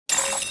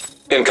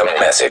Incoming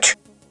message.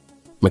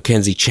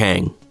 MacKenzie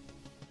Chang,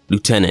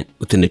 lieutenant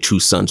within the True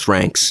Sons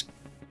ranks,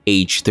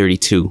 age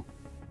 32,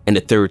 and the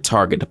third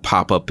target to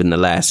pop up in the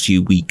last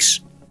few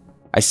weeks.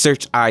 I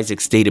searched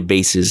Isaac's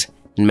databases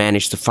and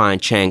managed to find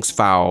Chang's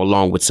file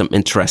along with some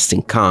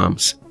interesting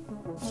comms.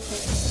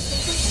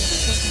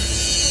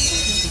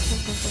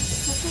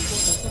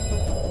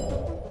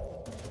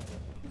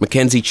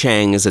 MacKenzie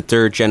Chang is a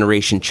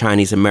third-generation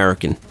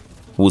Chinese-American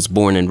who was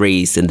born and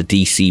raised in the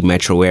D.C.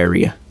 metro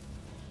area.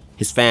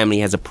 His family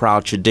has a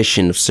proud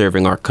tradition of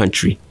serving our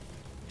country.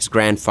 His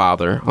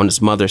grandfather, on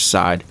his mother's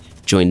side,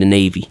 joined the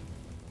Navy,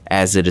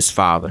 as did his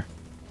father.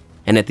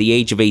 And at the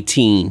age of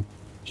 18,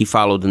 he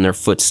followed in their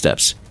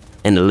footsteps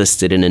and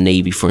enlisted in the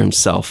Navy for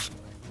himself.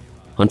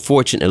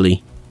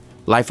 Unfortunately,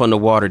 life on the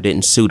water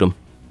didn't suit him.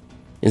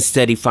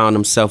 Instead, he found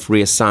himself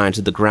reassigned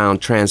to the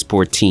ground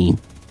transport team.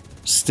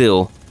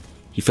 Still,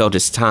 he felt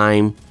his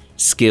time,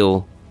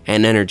 skill,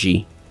 and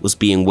energy was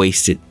being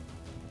wasted.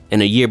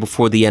 And a year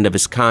before the end of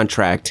his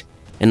contract,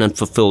 an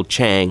unfulfilled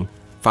Chang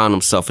found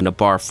himself in a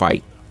bar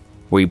fight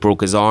where he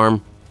broke his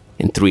arm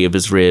and 3 of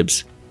his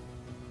ribs.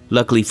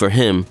 Luckily for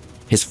him,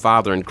 his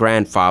father and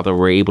grandfather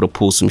were able to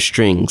pull some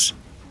strings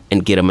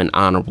and get him an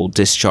honorable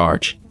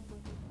discharge.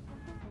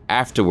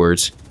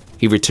 Afterwards,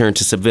 he returned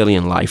to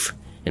civilian life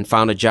and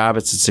found a job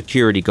as a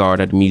security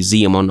guard at a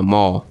museum on the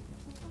mall.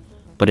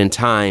 But in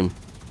time,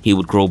 he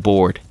would grow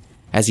bored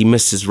as he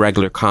missed his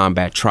regular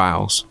combat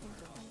trials.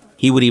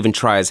 He would even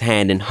try his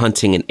hand in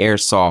hunting and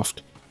airsoft,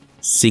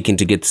 seeking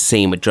to get the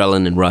same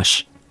adrenaline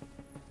rush.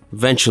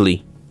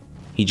 Eventually,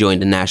 he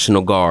joined the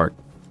National Guard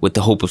with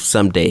the hope of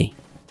someday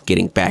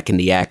getting back in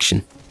the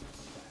action.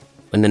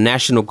 When the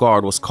National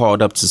Guard was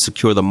called up to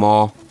secure the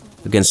mall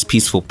against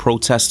peaceful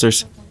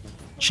protesters,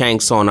 Chang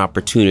saw an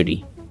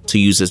opportunity to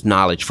use his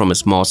knowledge from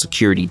his mall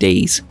security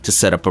days to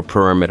set up a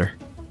perimeter.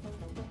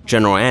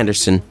 General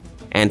Anderson,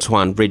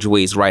 Antoine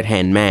Ridgway's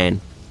right-hand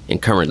man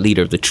and current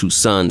leader of the True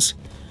Sons,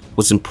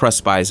 was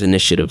impressed by his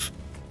initiative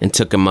and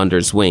took him under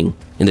his wing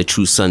in the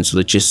True Sons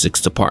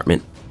logistics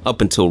department up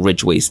until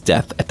Ridgway's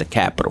death at the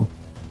Capitol.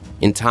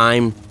 In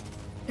time,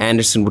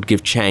 Anderson would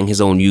give Chang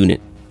his own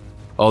unit,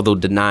 although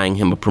denying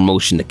him a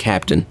promotion to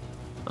captain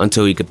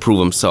until he could prove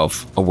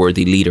himself a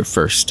worthy leader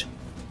first.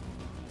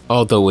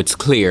 Although it's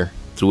clear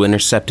through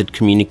intercepted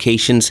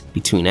communications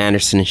between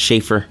Anderson and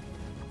Schaeffer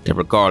that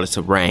regardless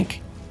of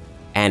rank,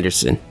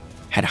 Anderson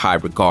had high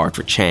regard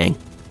for Chang.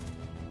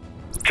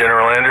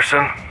 General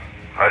Anderson,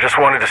 I just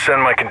wanted to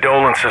send my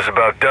condolences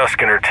about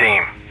Tusk and her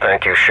team.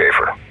 Thank you,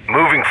 Schaeffer.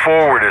 Moving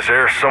forward, is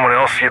there someone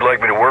else you'd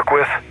like me to work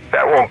with?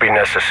 That won't be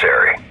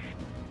necessary.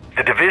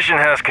 The division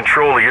has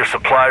control of your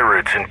supply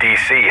routes in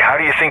D.C. How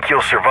do you think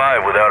you'll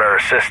survive without our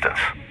assistance?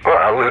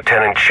 Well,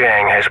 Lieutenant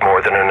Chang has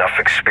more than enough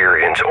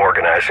experience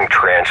organizing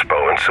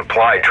transpo and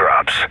supply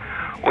drops.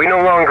 We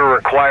no longer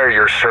require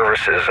your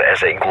services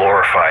as a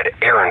glorified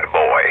errand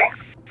boy.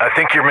 I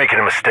think you're making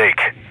a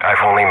mistake.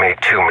 I've only made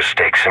 2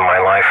 mistakes in my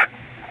life.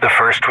 The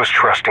first was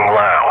trusting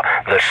Lau.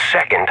 The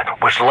second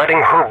was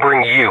letting her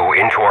bring you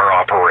into our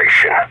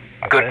operation.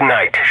 Good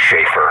night,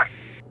 Schaeffer.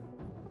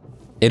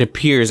 It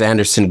appears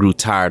Anderson grew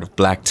tired of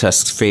Black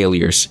Tusk's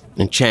failures,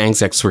 and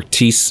Chang's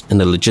expertise in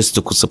the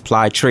logistical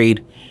supply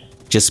trade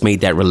just made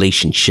that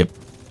relationship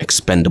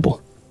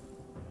expendable.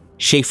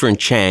 Schaeffer and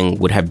Chang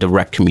would have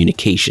direct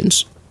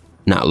communications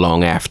not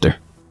long after.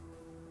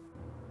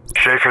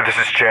 Schaeffer, this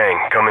is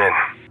Chang. Come in.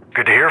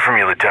 Good to hear from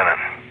you, Lieutenant.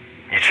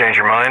 You change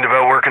your mind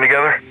about working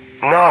together?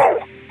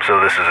 No. So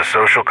this is a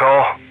social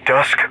call?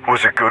 Tusk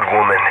was a good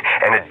woman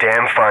and a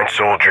damn fine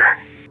soldier.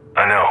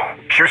 I know.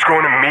 She was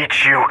going to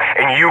meet you,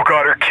 and you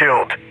got her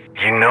killed.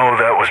 You know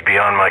that was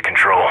beyond my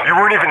control. You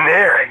weren't even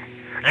there.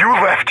 You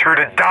left her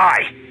to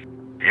die.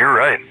 You're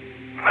right.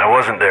 I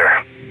wasn't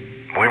there.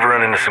 We've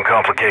run into some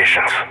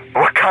complications.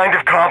 What kind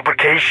of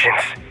complications?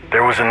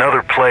 There was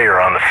another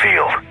player on the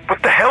field.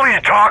 What the hell are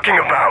you talking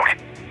about?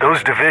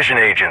 Those division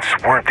agents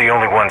weren't the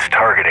only ones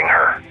targeting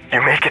her.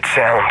 You make it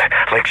sound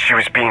like she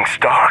was being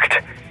stalked.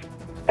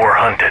 Or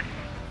hunted.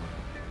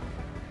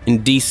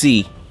 In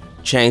D.C.,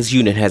 Chang's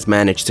unit has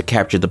managed to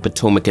capture the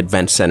Potomac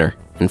Event Center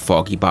in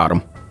Foggy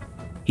Bottom.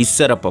 He's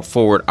set up a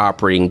forward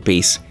operating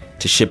base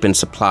to ship in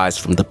supplies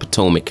from the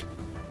Potomac.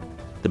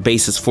 The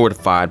base is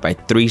fortified by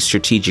 3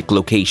 strategic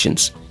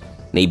locations: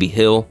 Navy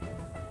Hill,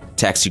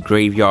 Taxi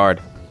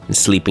Graveyard, and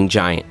Sleeping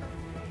Giant.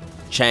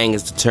 Chang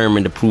is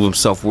determined to prove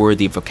himself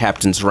worthy of a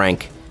captain's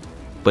rank,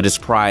 but his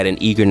pride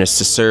and eagerness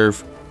to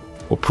serve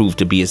will prove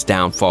to be his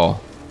downfall.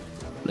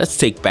 Let's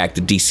take back the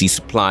DC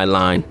supply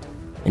line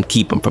and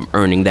keep him from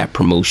earning that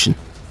promotion.